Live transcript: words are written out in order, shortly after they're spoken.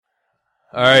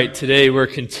All right, today we're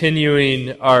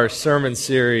continuing our sermon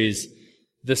series,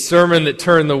 The Sermon That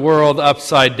Turned the World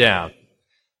Upside Down,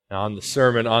 on the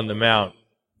Sermon on the Mount.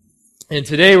 And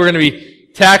today we're going to be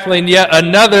tackling yet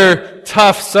another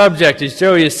tough subject. As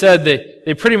Joey has said,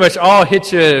 they pretty much all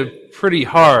hit you pretty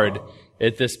hard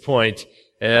at this point,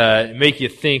 make you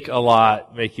think a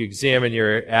lot, make you examine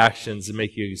your actions, and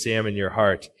make you examine your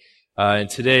heart. And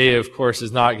today, of course,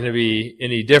 is not going to be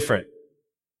any different.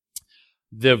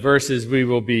 The verses we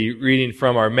will be reading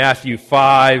from are Matthew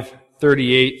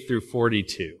 5:38 through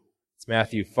 42. It's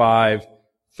Matthew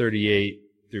 5:38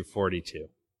 through 42.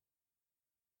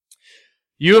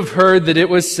 You have heard that it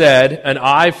was said, an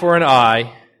eye for an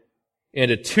eye,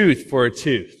 and a tooth for a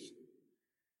tooth.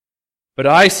 But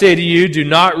I say to you, do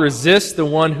not resist the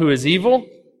one who is evil.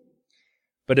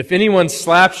 But if anyone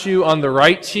slaps you on the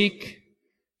right cheek,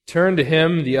 turn to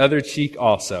him the other cheek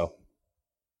also.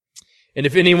 And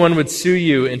if anyone would sue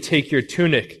you and take your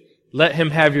tunic, let him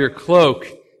have your cloak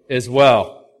as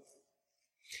well.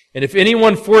 And if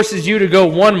anyone forces you to go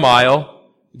 1 mile,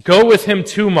 go with him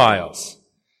 2 miles.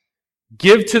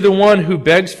 Give to the one who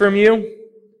begs from you,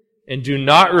 and do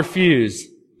not refuse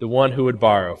the one who would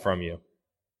borrow from you.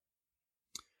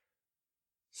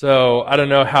 So, I don't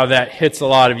know how that hits a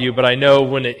lot of you, but I know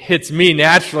when it hits me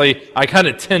naturally, I kind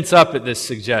of tense up at this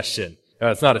suggestion.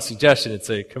 It's not a suggestion,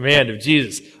 it's a command of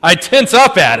Jesus. I tense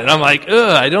up at it. I'm like,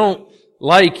 I don't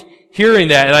like hearing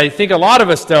that. And I think a lot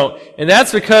of us don't. And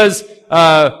that's because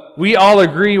we all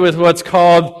agree with what's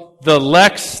called the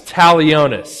lex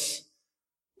talionis,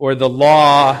 or the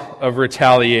law of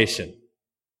retaliation.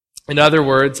 In other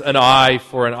words, an eye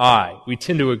for an eye. We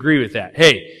tend to agree with that.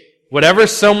 Hey, whatever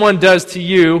someone does to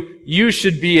you, you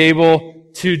should be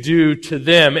able to do to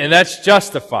them. And that's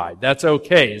justified. That's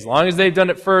okay. As long as they've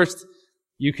done it first,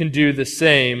 you can do the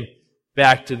same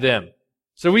back to them.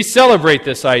 So we celebrate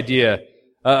this idea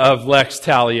of lex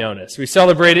talionis. We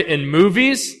celebrate it in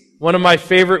movies. One of my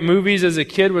favorite movies as a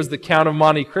kid was The Count of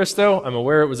Monte Cristo. I'm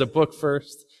aware it was a book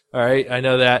first. All right, I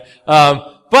know that.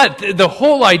 But the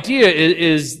whole idea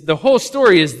is the whole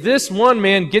story is this one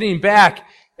man getting back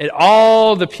at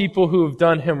all the people who have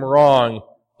done him wrong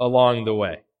along the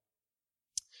way.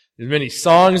 There's many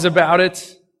songs about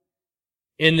it.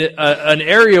 In an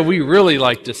area we really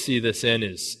like to see this in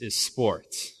is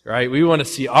sports, right? We want to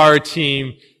see our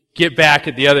team get back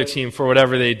at the other team for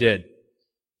whatever they did.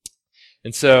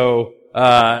 And so,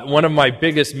 one of my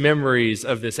biggest memories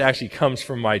of this actually comes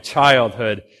from my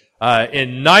childhood.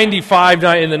 In the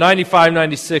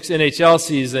 95-96 NHL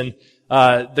season,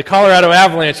 the Colorado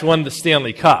Avalanche won the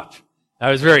Stanley Cup. I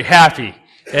was very happy.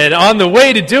 And on the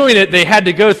way to doing it, they had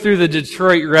to go through the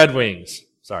Detroit Red Wings.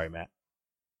 Sorry, Matt.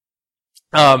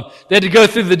 They had to go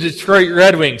through the Detroit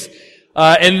Red Wings.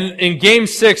 And in Game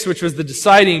 6, which was the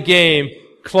deciding game,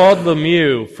 Claude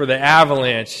Lemieux for the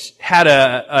Avalanche had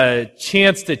a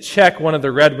chance to check one of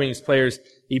the Red Wings players.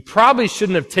 He probably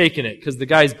shouldn't have taken it because the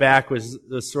guy's back was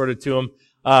sort of to him.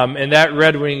 And that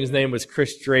Red Wings name was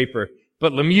Chris Draper.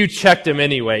 But Lemieux checked him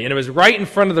anyway. And it was right in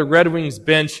front of the Red Wings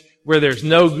bench where there's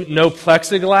no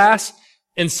plexiglass.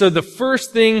 And so the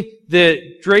first thing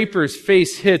that Draper's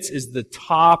face hits is the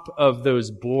top of those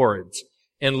boards.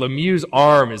 And Lemieux's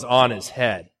arm is on his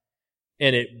head.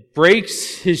 And it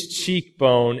breaks his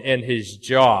cheekbone and his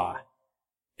jaw.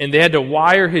 And they had to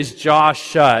wire his jaw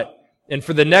shut. And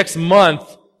for the next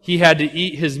month, he had to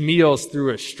eat his meals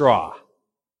through a straw.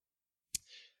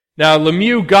 Now,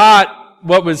 Lemieux got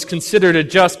what was considered a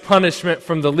just punishment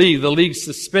from the league. The league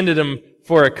suspended him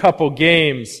for a couple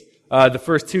games. The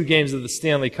first 2 games of the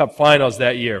Stanley Cup Finals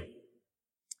that year.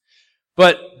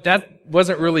 But that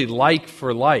wasn't really like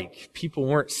for like. People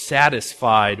weren't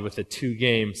satisfied with a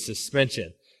 2-game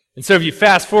suspension. And so if you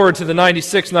fast forward to the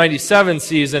 96-97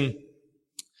 season,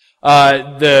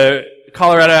 the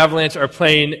Colorado Avalanche are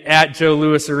playing at Joe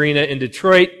Louis Arena in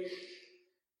Detroit.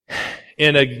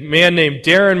 And a man named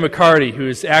Darren McCarty, who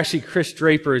is actually Chris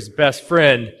Draper's best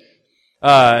friend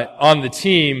on the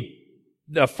team,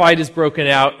 a fight is broken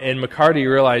out, and McCarty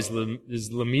realizes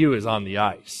Lemieux is on the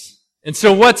ice. And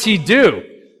so what's he do?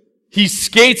 He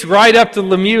skates right up to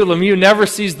Lemieux. Lemieux never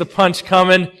sees the punch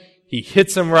coming. He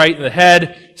hits him right in the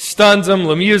head, stuns him.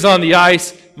 Lemieux's on the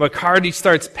ice. McCarty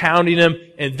starts pounding him,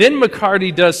 and then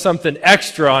McCarty does something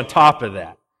extra on top of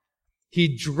that. He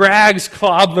drags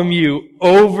Claude Lemieux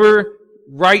over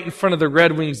right in front of the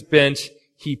Red Wings bench.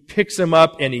 He picks him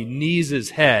up, and he knees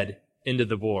his head into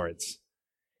the boards.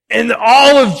 And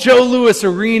all of Joe Louis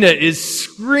Arena is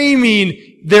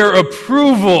screaming their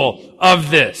approval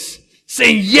of this,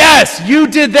 saying, yes, you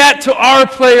did that to our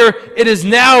player. It has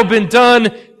now been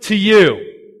done to you.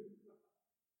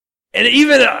 And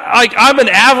even, like, I'm an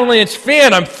Avalanche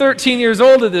fan. I'm 13 years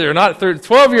old at this, or not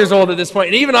 12 years old at this point.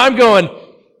 And even I'm going,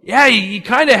 yeah, you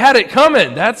kind of had it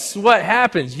coming. That's what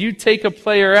happens. You take a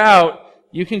player out,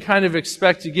 you can kind of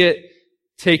expect to get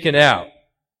taken out.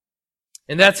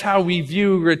 And that's how we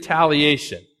view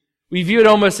retaliation. We view it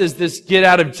almost as this get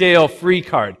out of jail free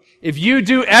card. If you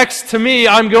do X to me,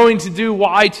 I'm going to do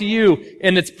Y to you,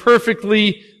 and it's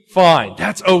perfectly fine.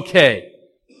 That's okay.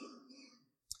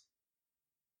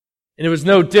 And it was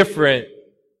no different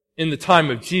in the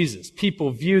time of Jesus. People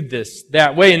viewed this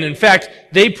that way. And in fact,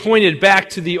 they pointed back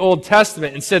to the Old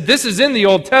Testament and said, this is in the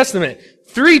Old Testament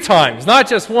 3 times, not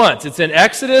just once. It's in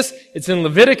Exodus, it's in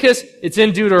Leviticus, it's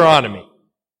in Deuteronomy.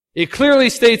 It clearly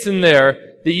states in there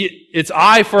that it's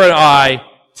eye for an eye,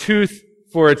 tooth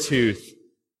for a tooth.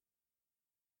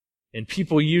 And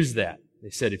people use that. They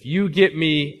said, if you get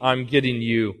me, I'm getting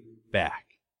you back.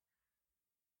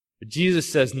 But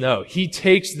Jesus says no. He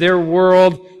takes their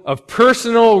world of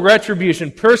personal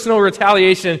retribution, personal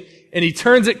retaliation, and he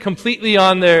turns it completely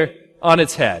on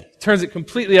its head. He turns it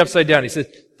completely upside down. He says,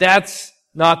 that's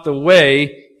not the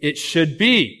way it should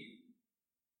be.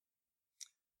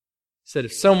 He said,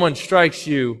 if someone strikes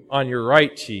you on your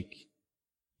right cheek,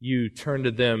 you turn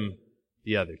to them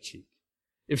the other cheek.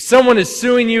 If someone is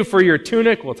suing you for your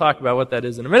tunic, we'll talk about what that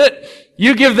is in a minute,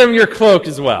 you give them your cloak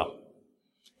as well.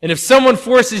 And if someone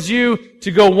forces you to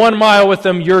go 1 mile with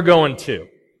them, you're going 2.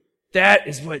 That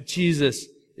is what Jesus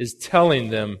is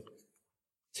telling them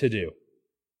to do.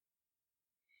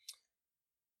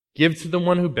 Give to the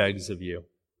one who begs of you,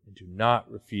 and do not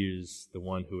refuse the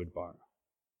one who would borrow.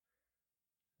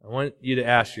 I want you to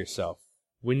ask yourself,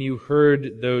 when you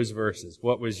heard those verses,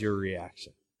 what was your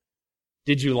reaction?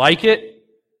 Did you like it?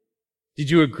 Did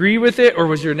you agree with it? Or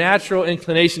was your natural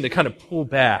inclination to kind of pull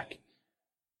back?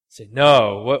 Say,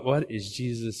 no, what is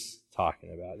Jesus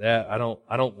talking about? That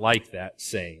I don't like that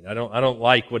saying. I don't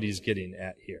like what he's getting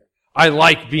at here. I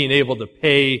like being able to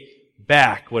pay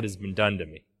back what has been done to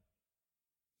me.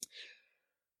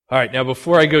 All right, now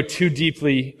before I go too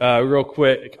deeply, real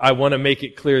quick, I want to make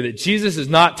it clear that Jesus is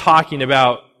not talking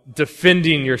about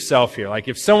defending yourself here. Like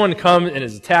if someone comes and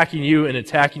is attacking you and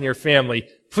attacking your family,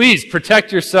 please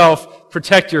protect yourself,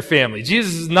 protect your family.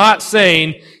 Jesus is not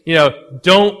saying,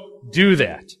 don't do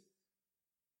that.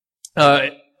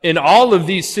 In all of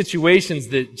these situations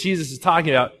that Jesus is talking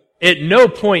about, at no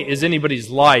point is anybody's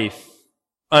life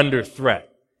under threat.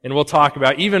 And we'll talk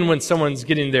about, even when someone's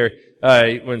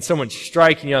when someone's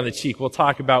striking you on the cheek, we'll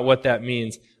talk about what that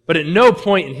means. But at no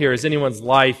point in here is anyone's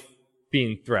life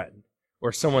being threatened,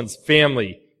 or someone's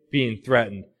family being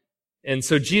threatened. And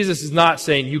so Jesus is not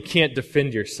saying you can't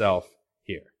defend yourself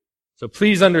here. So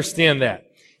please understand that.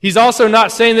 He's also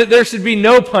not saying that there should be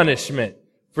no punishment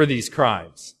for these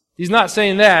crimes. He's not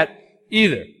saying that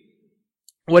either.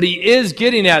 What he is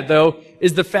getting at, though,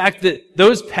 is the fact that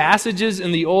those passages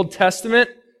in the Old Testament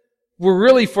were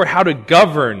really for how to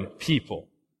govern people.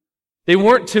 They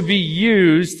weren't to be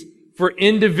used for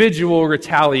individual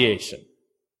retaliation.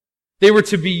 They were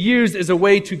to be used as a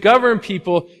way to govern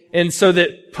people, and so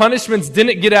that punishments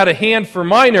didn't get out of hand for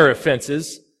minor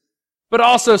offenses, but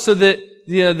also so that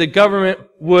the government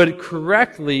would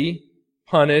correctly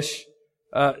punish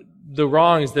the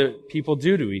wrongs that people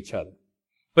do to each other.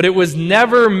 But it was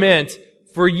never meant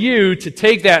for you to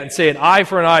take that and say an eye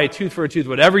for an eye, a tooth for a tooth,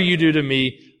 whatever you do to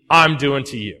me, I'm doing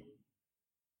to you.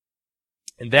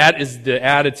 And that is the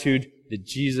attitude that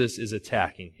Jesus is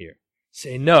attacking here.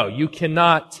 Say, no, you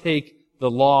cannot take the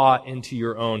law into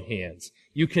your own hands.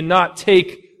 You cannot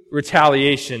take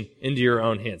retaliation into your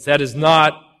own hands. That is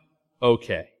not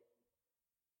okay.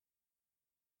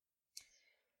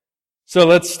 So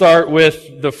let's start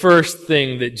with the first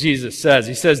thing that Jesus says.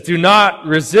 He says, do not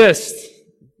resist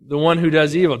the one who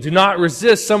does evil. Do not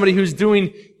resist somebody who's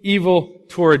doing evil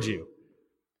towards you.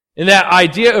 And that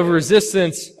idea of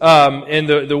resistance, and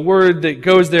the word that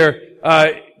goes there,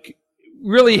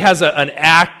 really has an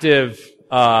active,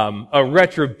 a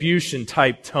retribution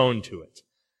type tone to it.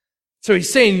 So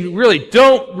he's saying, really,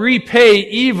 don't repay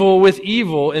evil with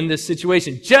evil in this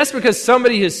situation. Just because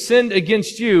somebody has sinned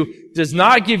against you does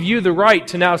not give you the right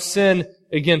to now sin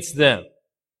against them.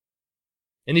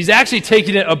 And he's actually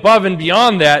taking it above and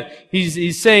beyond that.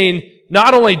 He's saying,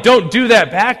 not only don't do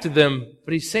that back to them,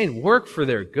 but he's saying work for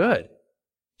their good.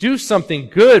 Do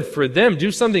something good for them.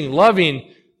 Do something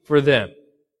loving for them.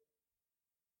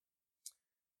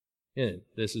 And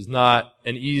this is not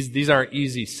these aren't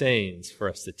easy sayings for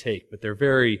us to take, but they're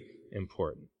very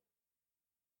important.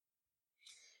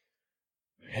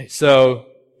 Okay, so,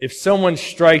 if someone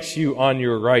strikes you on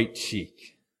your right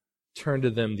cheek, turn to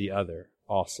them the other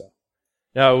also.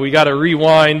 Now, we got to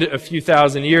rewind a few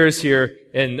thousand years here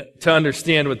and to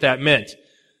understand what that meant.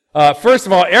 First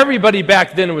of all, everybody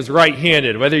back then was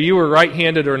right-handed. Whether you were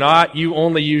right-handed or not, you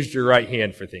only used your right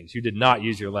hand for things. You did not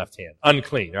use your left hand.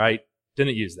 Unclean, right?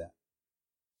 Didn't use that.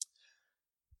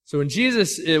 So what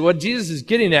Jesus is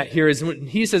getting at here is when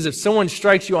he says if someone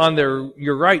strikes you on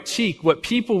your right cheek, what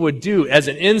people would do as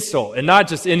an insult, and not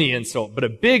just any insult, but a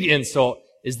big insult,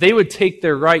 is they would take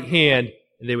their right hand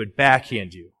and they would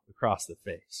backhand you across the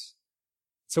face.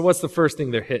 So what's the first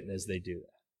thing they're hitting as they do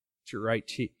that? It's your right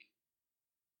cheek.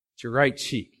 It's your right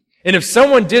cheek. And if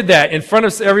someone did that in front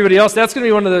of everybody else, that's going to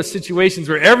be one of those situations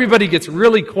where everybody gets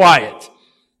really quiet.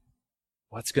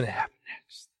 What's going to happen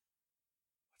next?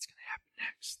 What's going to happen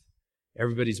next?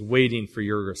 Everybody's waiting for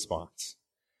your response.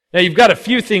 Now, you've got a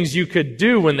few things you could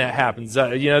do when that happens.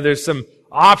 There's some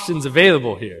options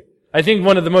available here. I think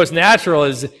one of the most natural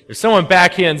is if someone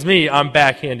backhands me, I'm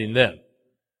backhanding them.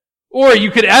 Or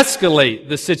you could escalate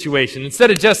the situation.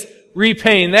 Instead of just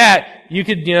repaying that, you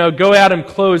could, go at them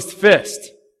closed fist.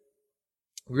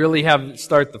 Really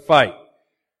start the fight.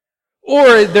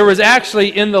 Or there was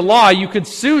actually in the law, you could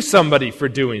sue somebody for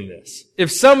doing this.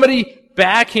 If somebody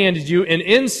backhanded you and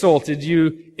insulted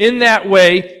you in that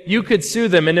way, you could sue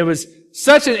them. And it was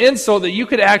such an insult that you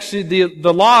could actually,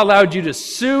 the law allowed you to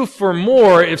sue for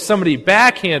more if somebody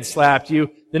backhand slapped you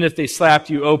than if they slapped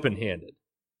you open-handed.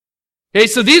 Okay,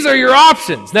 so these are your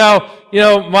options. Now,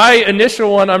 my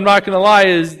initial one, I'm not going to lie,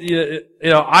 is,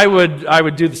 I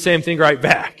would do the same thing right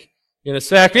back. You're going to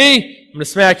smack me, I'm going to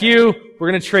smack you, we're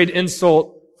going to trade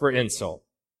insult for insult.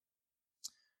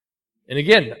 And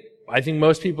again, I think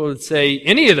most people would say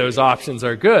any of those options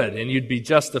are good, and you'd be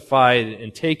justified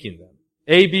in taking them.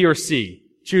 A, B, or C.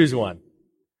 Choose one.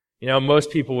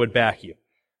 Most people would back you.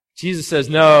 Jesus says,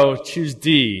 no, choose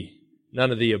D,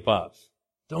 none of the above.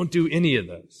 Don't do any of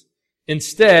those.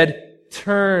 Instead,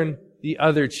 turn the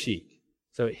other cheek.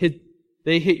 So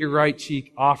they hit your right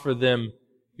cheek, offer them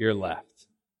your left.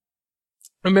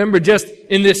 Remember, just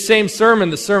in this same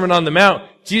sermon, the Sermon on the Mount,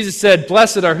 Jesus said,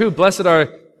 blessed are who? Blessed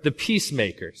are the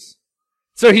peacemakers.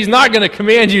 So he's not going to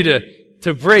command you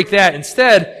to break that.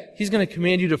 Instead, he's going to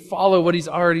command you to follow what he's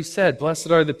already said. Blessed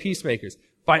are the peacemakers.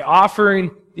 By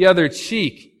offering the other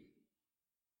cheek,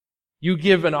 you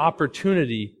give an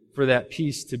opportunity for that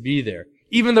peace to be there.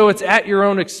 Even though it's at your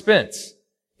own expense.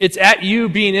 It's at you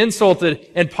being insulted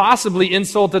and possibly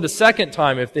insulted a second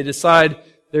time if they decide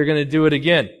they're going to do it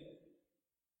again.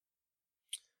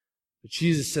 But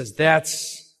Jesus says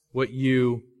that's what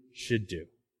you should do.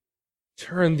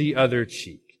 Turn the other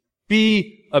cheek.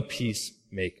 Be a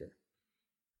peacemaker.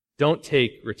 Don't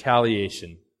take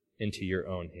retaliation into your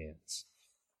own hands.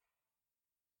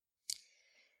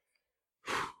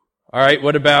 All right,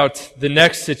 what about the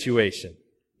next situation?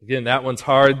 Again, that one's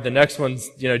hard. The next one's,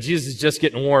 Jesus is just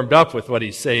getting warmed up with what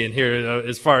he's saying here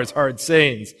as far as hard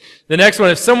sayings. The next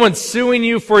one, if someone's suing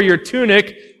you for your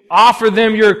tunic, offer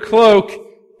them your cloak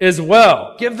as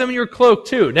well. Give them your cloak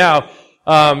too. Now,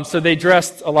 so they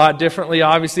dressed a lot differently.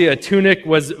 Obviously, a tunic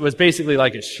was basically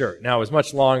like a shirt. Now, it was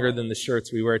much longer than the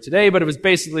shirts we wear today, but it was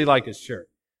basically like a shirt.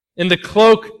 And the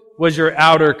cloak was your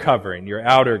outer covering, your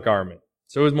outer garment.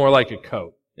 So it was more like a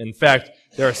coat. In fact,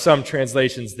 there are some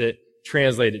translations that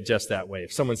translate it just that way.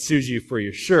 If someone sues you for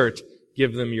your shirt,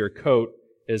 give them your coat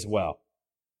as well.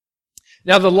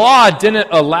 Now, the law didn't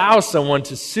allow someone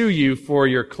to sue you for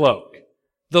your cloak.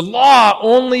 The law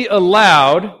only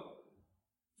allowed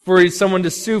for someone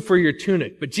to sue for your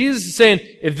tunic. But Jesus is saying,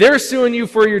 if they're suing you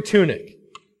for your tunic,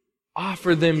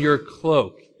 offer them your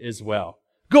cloak as well.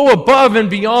 Go above and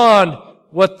beyond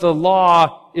what the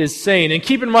law is saying. And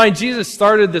keep in mind, Jesus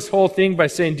started this whole thing by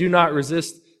saying, do not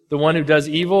resist the one who does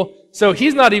evil. So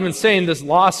he's not even saying this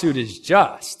lawsuit is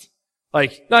just.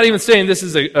 Not even saying this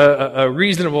is a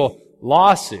reasonable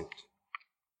lawsuit.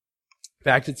 In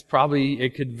fact,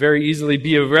 it could very easily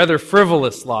be a rather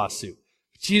frivolous lawsuit.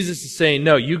 Jesus is saying,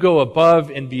 no, you go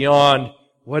above and beyond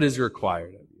what is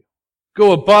required of you.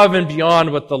 Go above and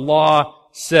beyond what the law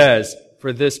says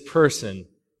for this person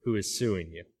who is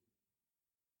suing you.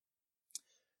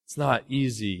 It's not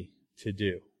easy to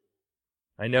do.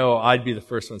 I know I'd be the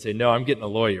first one to say, no, I'm getting a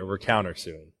lawyer. We're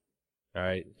countersuing. All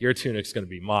right? Your tunic's going to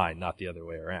be mine, not the other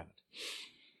way around.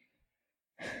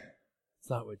 It's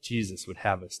not what Jesus would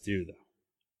have us do,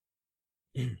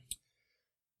 though.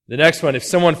 The next one, if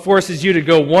someone forces you to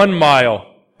go 1 mile,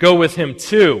 go with him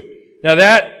 2. Now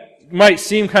that might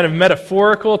seem kind of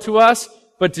metaphorical to us,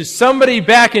 but to somebody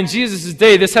back in Jesus'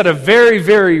 day, this had a very,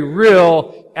 very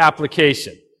real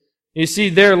application. You see,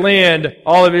 their land,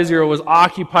 all of Israel, was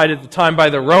occupied at the time by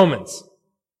the Romans.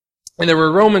 And there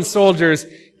were Roman soldiers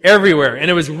everywhere. And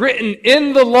it was written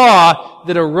in the law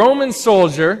that a Roman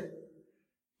soldier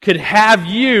could have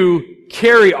you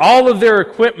carry all of their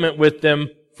equipment with them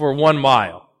for 1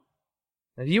 mile.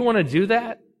 Now, do you want to do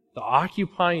that? The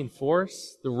occupying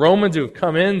force? The Romans who have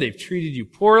come in, they've treated you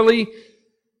poorly.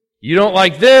 You don't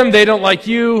like them, they don't like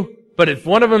you. But if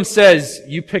one of them says,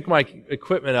 you pick my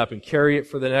equipment up and carry it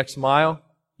for the next mile,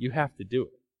 you have to do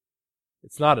it.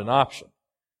 It's not an option.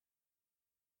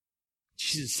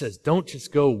 Jesus says, don't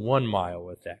just go 1 mile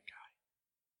with that guy.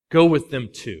 Go with them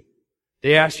 2.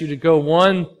 They ask you to go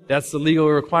 1, that's the legal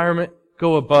requirement.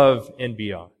 Go above and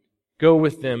beyond. Go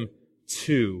with them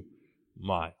 2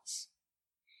 miles.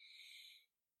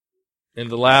 And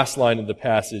the last line of the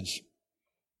passage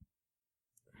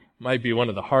might be one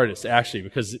of the hardest, actually,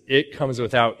 because it comes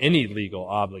without any legal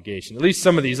obligation. At least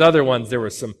some of these other ones, there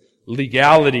was some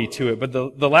legality to it. But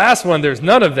the last one, there's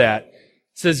none of that. It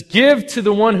says, give to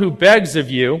the one who begs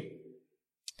of you,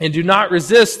 and do not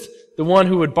resist the one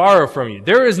who would borrow from you.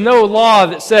 There is no law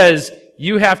that says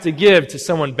you have to give to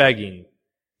someone begging.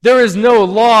 There is no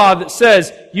law that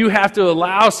says you have to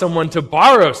allow someone to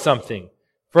borrow something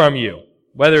from you,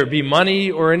 whether it be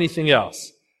money or anything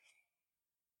else.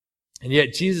 And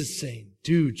yet Jesus is saying,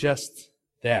 do just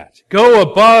that. Go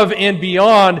above and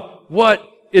beyond what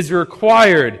is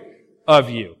required of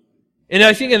you. And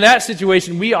I think in that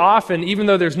situation, we often, even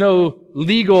though there's no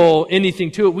legal anything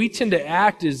to it, we tend to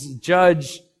act as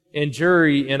judge and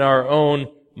jury in our own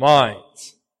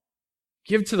minds.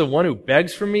 Give to the one who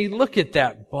begs for me. Look at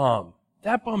that bum.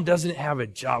 That bum doesn't have a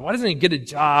job. Why doesn't he get a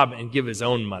job and give his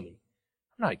own money?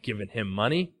 I'm not giving him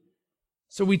money.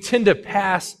 So we tend to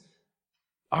pass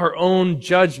our own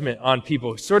judgment on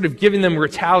people, sort of giving them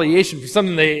retaliation for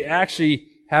something they actually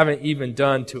haven't even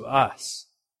done to us.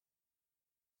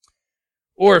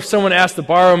 Or if someone asks to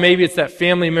borrow, maybe it's that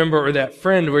family member or that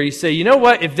friend where you say, you know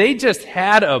what, if they just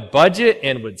had a budget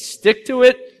and would stick to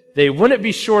it, they wouldn't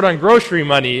be short on grocery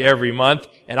money every month,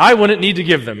 and I wouldn't need to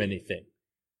give them anything.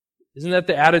 Isn't that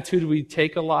the attitude we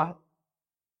take a lot?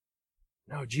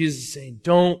 No, Jesus is saying,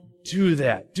 don't do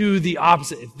that. Do the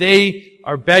opposite. If they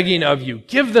are begging of you,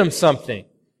 give them something.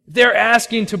 If they're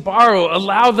asking to borrow,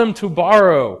 allow them to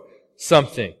borrow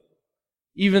something,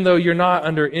 even though you're not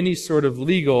under any sort of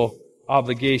legal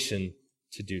obligation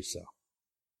to do so.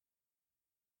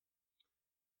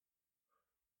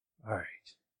 All right.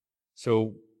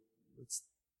 So,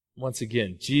 once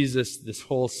again, Jesus, this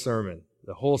whole sermon,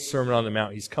 the whole Sermon on the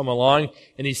Mount, he's come along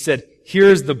and he said,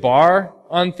 here's the bar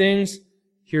on things.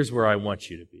 Here's where I want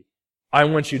you to be. I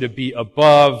want you to be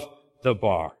above the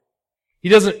bar. He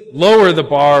doesn't lower the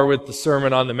bar with the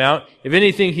Sermon on the Mount. If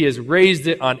anything, he has raised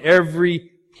it on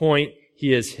every point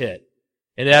he has hit.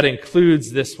 And that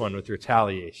includes this one with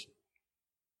retaliation.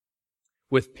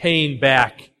 With paying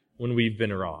back when we've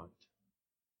been wronged.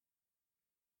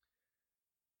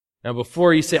 Now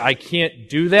before you say, I can't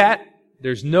do that,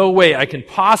 there's no way I can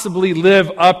possibly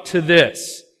live up to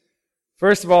this.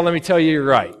 First of all, let me tell you, you're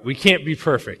right. We can't be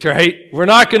perfect, right? We're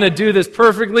not going to do this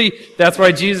perfectly. That's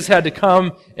why Jesus had to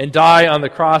come and die on the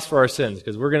cross for our sins,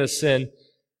 because we're going to sin.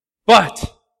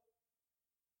 But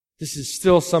this is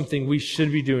still something we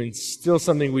should be doing, still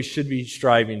something we should be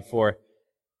striving for.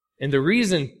 And the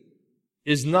reason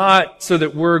is not so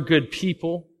that we're good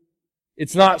people.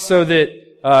 It's not so that,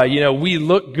 we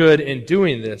look good in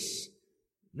doing this.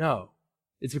 No.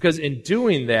 It's because in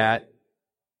doing that,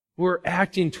 we're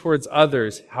acting towards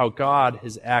others how God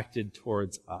has acted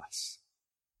towards us.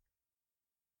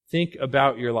 Think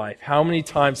about your life. How many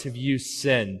times have you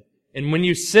sinned? And when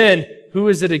you sin, who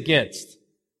is it against?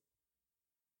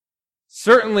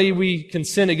 Certainly we can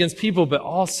sin against people, but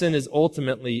all sin is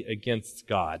ultimately against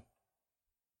God.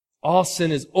 All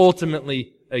sin is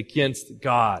ultimately against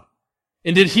God.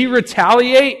 And did he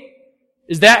retaliate?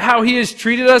 Is that how he has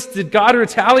treated us? Did God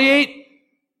retaliate?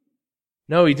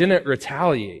 No, he didn't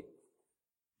retaliate.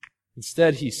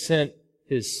 Instead, he sent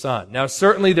his Son. Now,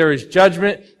 certainly there is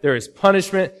judgment, there is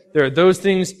punishment, there are those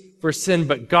things for sin,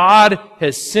 but God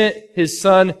has sent his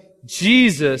Son,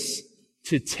 Jesus,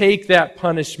 to take that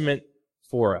punishment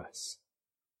for us.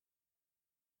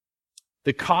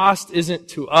 The cost isn't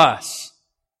to us.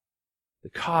 The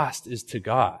cost is to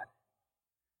God.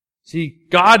 See,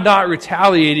 God not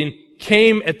retaliating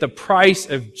came at the price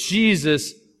of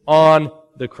Jesus on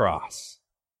the cross.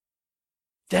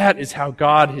 That is how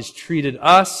God has treated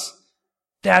us.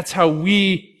 That's how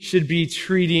we should be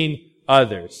treating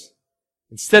others.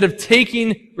 Instead of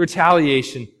taking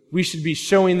retaliation, we should be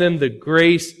showing them the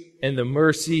grace and the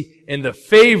mercy and the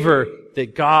favor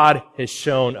that God has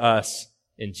shown us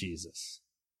in Jesus.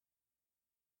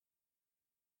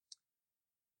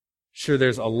 sure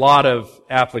there's a lot of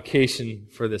application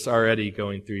for this already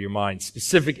going through your mind.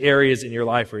 Specific areas in your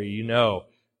life where you know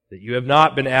that you have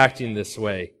not been acting this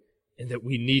way and that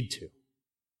we need to.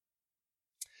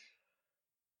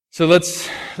 So let's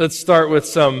start with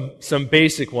some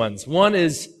basic ones. One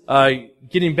is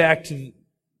getting back to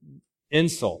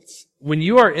insults. When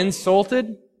you are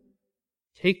insulted,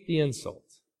 take the insult.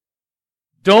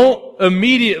 Don't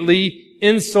immediately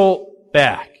insult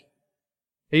back.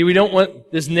 Hey, we don't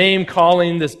want this name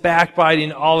calling, this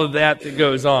backbiting, all of that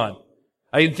goes on.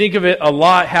 I can think of it a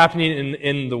lot happening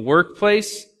in the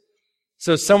workplace.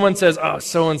 So someone says, oh,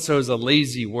 so-and-so is a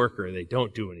lazy worker. They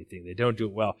don't do anything. They don't do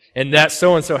it well. And that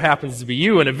so-and-so happens to be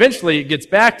you, and eventually it gets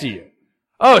back to you.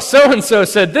 Oh, so-and-so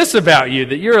said this about you,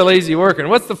 that you're a lazy worker. And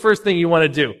what's the first thing you want to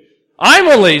do? I'm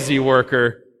a lazy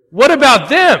worker. What about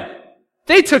them?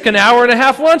 They took an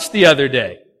hour-and-a-half lunch the other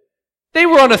day. They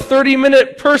were on a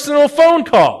 30-minute personal phone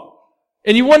call.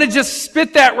 And you want to just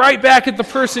spit that right back at the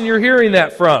person you're hearing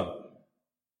that from.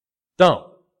 Don't.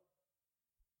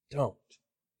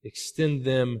 Extend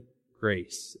them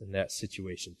grace in that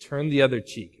situation. Turn the other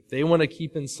cheek. If they want to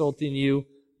keep insulting you,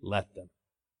 let them.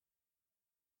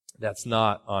 That's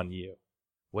not on you.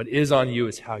 What is on you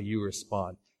is how you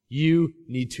respond. You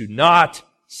need to not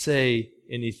say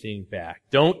anything back.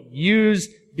 Don't use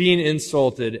being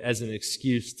insulted as an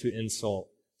excuse to insult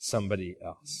somebody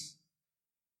else.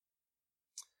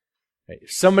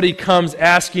 If somebody comes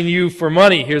asking you for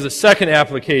money, here's a second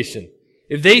application.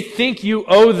 If they think you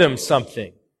owe them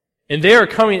something and they are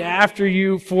coming after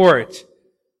you for it,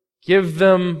 give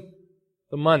them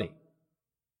the money.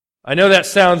 I know that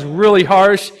sounds really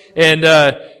harsh, and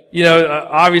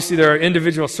obviously there are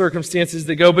individual circumstances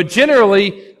that go, but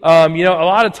generally, a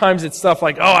lot of times it's stuff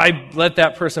like, oh, I let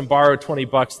that person borrow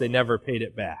 $20, they never paid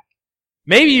it back.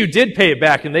 Maybe you did pay it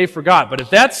back and they forgot, but if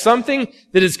that's something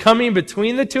that is coming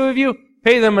between the two of you,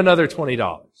 pay them another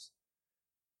 $20.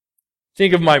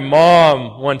 Think of my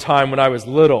mom one time when I was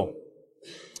little.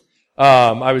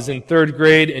 I was in 3rd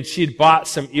grade, and she'd bought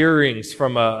some earrings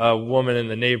from a woman in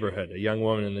the neighborhood, a young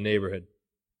woman in the neighborhood.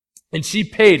 And she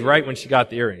paid right when she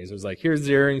got the earrings. It was like, here's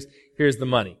the earrings, here's the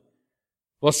money.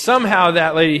 Well, somehow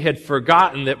that lady had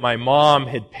forgotten that my mom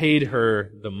had paid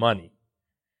her the money.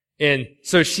 And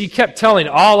so she kept telling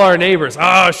all our neighbors,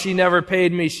 oh, she never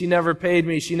paid me, she never paid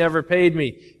me, she never paid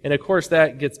me. And of course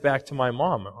that gets back to my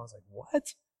mom. And I was like,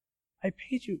 what? I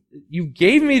paid you. You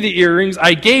gave me the earrings.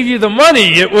 I gave you the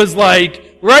money. It was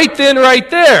like right then, right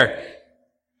there.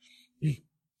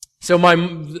 So my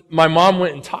mom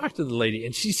went and talked to the lady,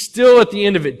 and she still at the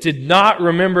end of it did not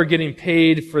remember getting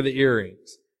paid for the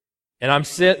earrings. And I'm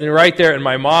sitting right there, and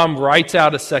my mom writes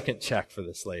out a second check for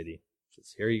this lady. She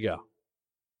says, here you go.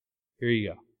 Here you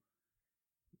go.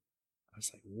 I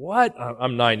was like, what?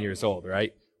 I'm 9 years old,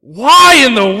 right? Why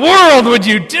in the world would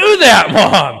you do that,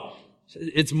 Mom?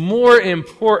 It's more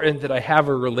important that I have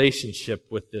a relationship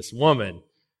with this woman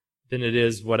than it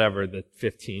is whatever, the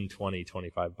 15, 20,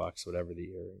 25 bucks, whatever the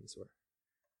earrings were.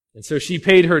 And so she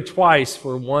paid her twice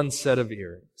for one set of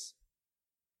earrings.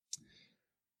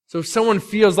 So if someone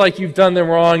feels like you've done them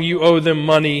wrong, you owe them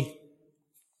money,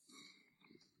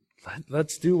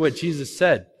 let's do what Jesus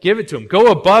said. Give it to them. Go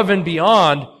above and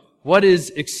beyond what is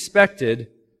expected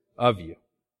of you.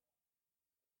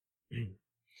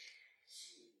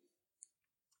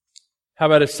 How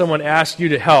about if someone asks you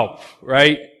to help,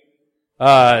 right?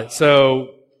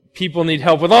 So people need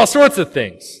help with all sorts of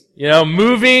things.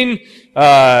 Moving,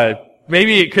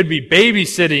 maybe it could be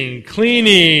babysitting,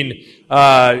 cleaning,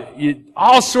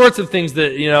 all sorts of things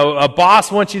that, a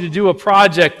boss wants you to do a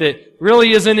project that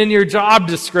really isn't in your job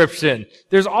description.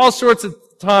 There's all sorts of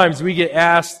times we get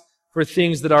asked for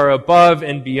things that are above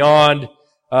and beyond,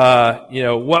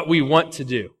 what we want to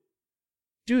do.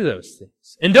 Do those things.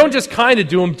 And don't just kind of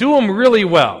do them really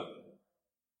well.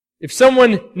 If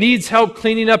someone needs help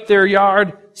cleaning up their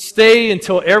yard, stay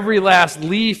until every last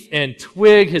leaf and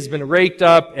twig has been raked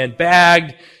up and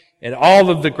bagged, and all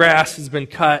of the grass has been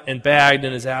cut and bagged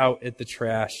and is out at the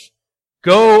trash.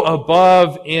 Go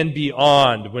above and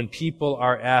beyond when people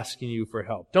are asking you for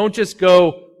help. Don't just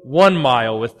go 1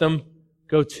 mile with them,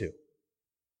 go 2.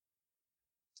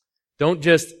 Don't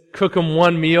just cook them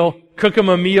one meal, cook them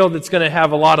a meal that's going to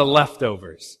have a lot of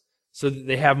leftovers so that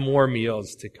they have more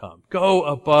meals to come. Go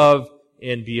above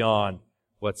and beyond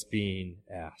what's being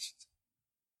asked.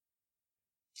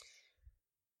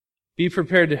 Be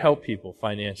prepared to help people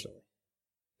financially.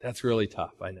 That's really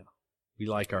tough, I know. We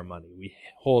like our money. We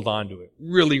hold on to it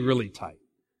really, really tight.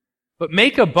 But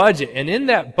make a budget, and in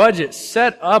that budget,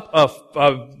 set up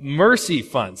a mercy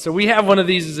fund. So we have one of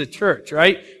these as a church,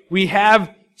 right? We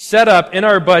have set up in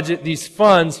our budget these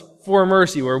funds for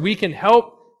mercy, where we can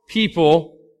help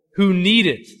people who need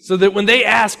it, so that when they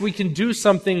ask, we can do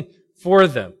something for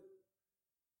them.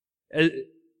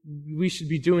 We should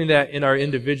be doing that in our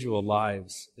individual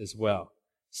lives as well.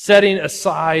 Setting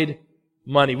aside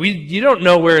money. You don't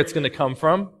know where it's going to come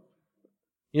from.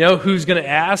 You know, who's going to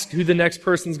ask, who the next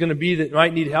person's going to be that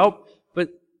might need help, but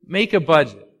make a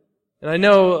budget. And I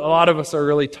know a lot of us are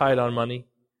really tight on money,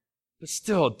 but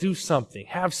still, do something.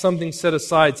 Have something set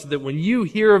aside so that when you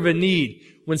hear of a need,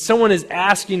 when someone is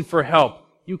asking for help,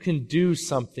 you can do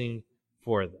something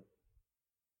for them.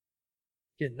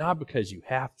 Again, not because you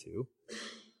have to,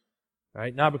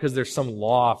 right? Not because there's some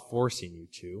law forcing you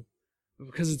to,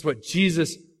 but because it's what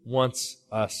Jesus wants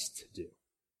us to do.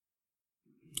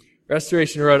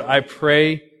 Restoration Road, I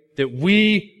pray that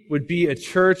we would be a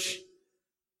church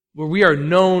where we are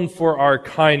known for our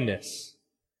kindness,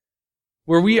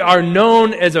 where we are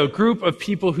known as a group of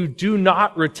people who do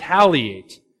not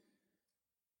retaliate,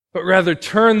 but rather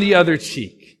turn the other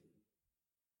cheek.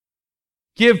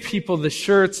 Give people the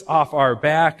shirts off our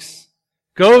backs.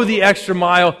 Go the extra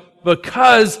mile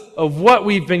because of what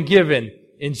we've been given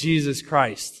in Jesus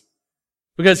Christ.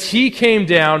 Because He came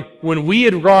down when we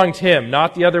had wronged Him,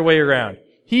 not the other way around.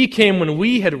 He came when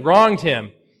we had wronged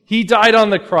Him. He died on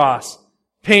the cross,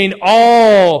 paying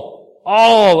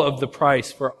all of the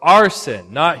price for our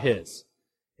sin, not His.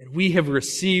 And we have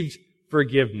received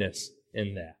forgiveness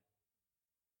in that.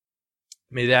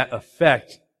 May that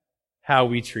affect how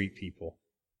we treat people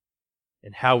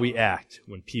and how we act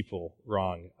when people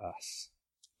wrong us.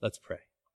 Let's pray.